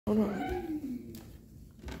Hold on.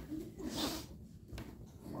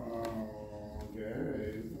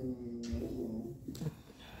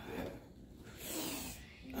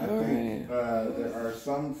 There are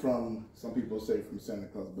some people say from Santa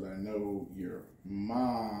Claus, but I know your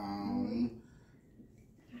mom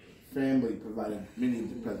family provided many of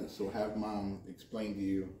the presents, so have mom explain to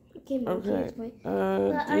you. Okay.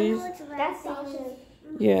 That's Sasha's.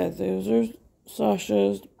 Yeah, those are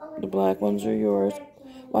Sasha's. The black ones are yours.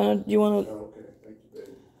 Why don't you want to? Okay, thank you,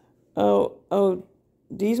 baby. Oh,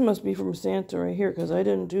 these must be from Santa right here, because I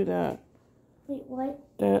didn't do that. Wait, what?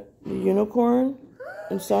 The unicorn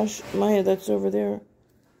and Sasha, Maya, that's over there.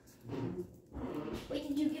 Wait,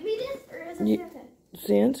 did you give me this, or is it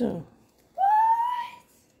Santa? Santa.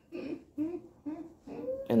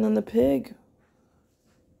 And then the pig.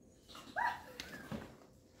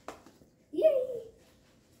 Yay!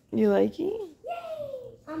 You like it? Yay!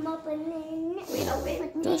 I'm opening it. We open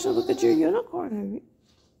it. Sasha, look at your unicorn.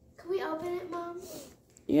 Can we open it, Mom?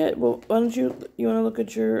 Yeah, well, why don't you want to look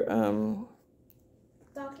at your,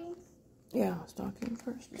 Stockings? yeah, stocking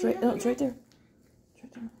first. It's right, no, it's right there. It's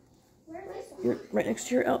right there. Where is it? You're right next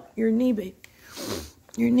to your knee, babe.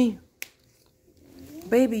 Your knee.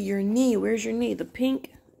 Baby, your knee. Where's your knee? The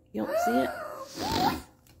pink. You don't see it?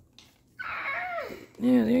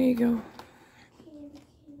 Yeah, there you go.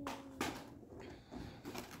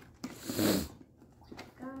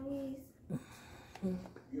 Guys.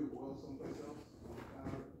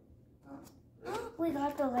 We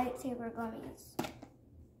got the lightsaber gummies.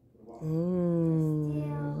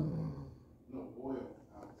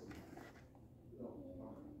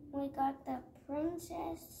 We got the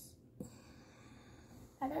princess.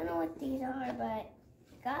 I don't know what these are, but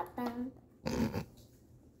we got them.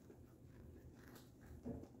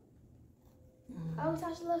 Oh,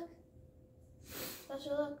 Sasha, look. Sasha,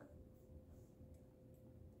 look.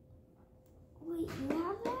 Wait, you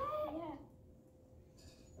have that? Yeah.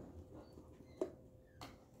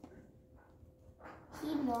 He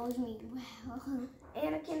knows me well.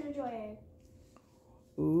 And a Kinder Joy egg.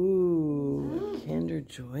 Ooh, Kinder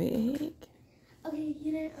Joy egg? Okay,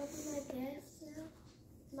 can I open my gifts now?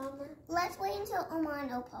 Mama? Let's wait until Oma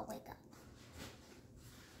and Opa wake up.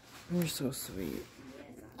 You're so sweet.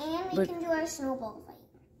 And we can do our snowball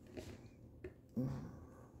fight.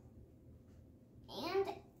 And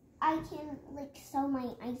I can, like, sell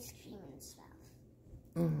my ice cream and stuff.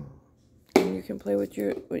 And you can play with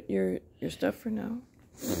your stuff for now.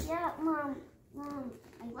 Yeah, Mom.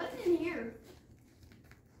 What's in here?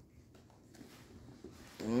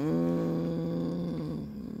 Is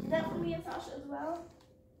that for me and Sasha as well?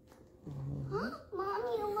 Huh?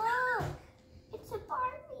 Mommy, look! It's a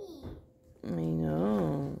Barbie. I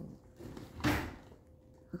know.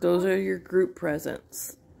 Those are your group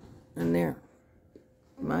presents. In there.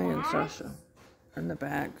 Maya and Sasha. And the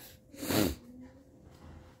bags. You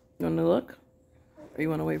want to look? Or you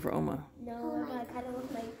want to wait for Oma? No, I kind of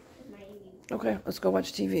look like my. Okay, let's go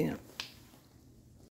watch TV then.